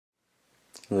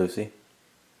Lucy.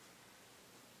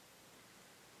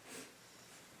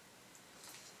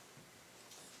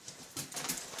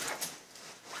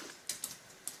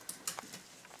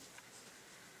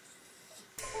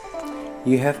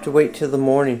 You have to wait till the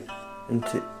morning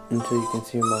until you can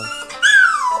see your mom.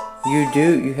 You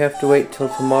do. You have to wait till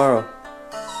tomorrow.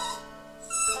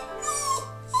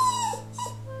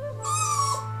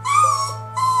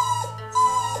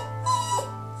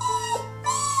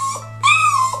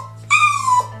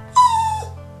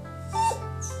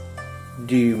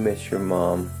 Do you miss your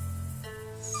mom?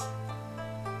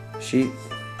 She's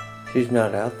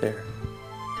not out there.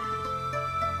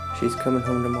 She's coming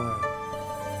home tomorrow.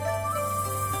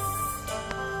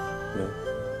 No.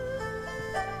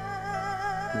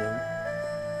 No.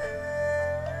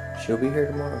 She'll be here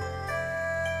tomorrow.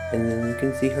 And then you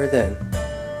can see her then.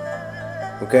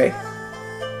 Okay?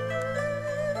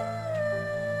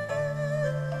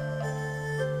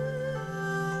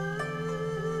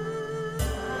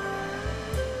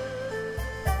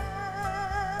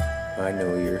 I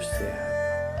know you're sad.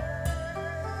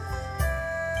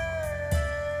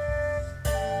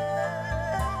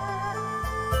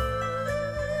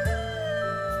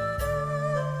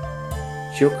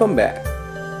 She'll come back.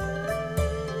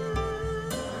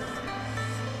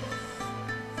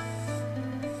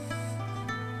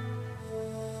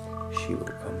 She will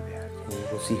come back, and you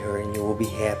will see her, and you will be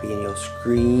happy, and you'll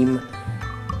scream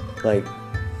like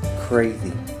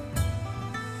crazy.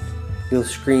 You'll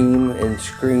scream and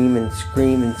scream and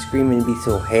scream and scream and be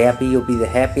so happy. You'll be the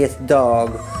happiest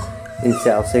dog in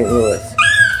South St. Louis.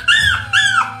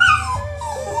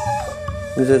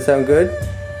 Does that sound good?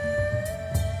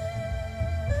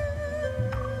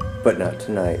 But not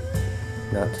tonight.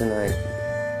 Not tonight.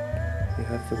 You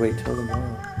have to wait till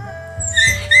tomorrow.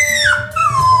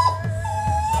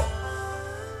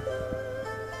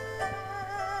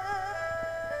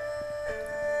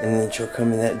 And then she'll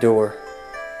come in that door.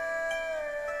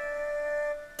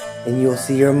 And you'll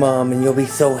see your mom, and you'll be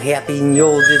so happy, and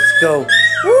you'll just go,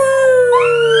 woo!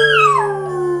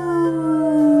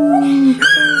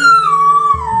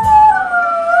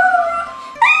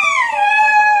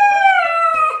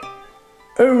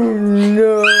 Oh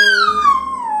no!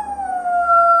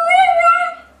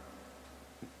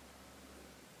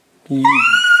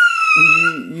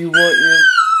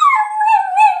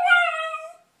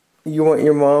 You want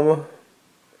your mama?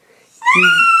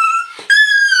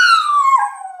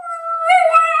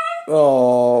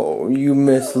 Oh, you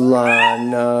miss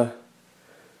Lana.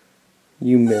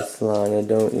 You miss Lana,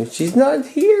 don't you? She's not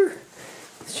here.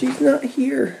 She's not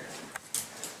here.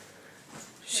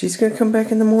 She's gonna come back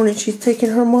in the morning. She's taking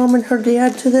her mom and her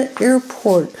dad to the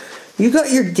airport. You got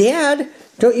your dad.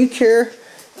 Don't you care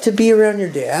to be around your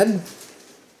dad?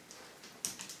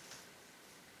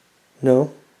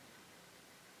 No?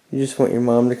 You just want your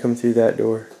mom to come through that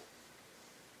door.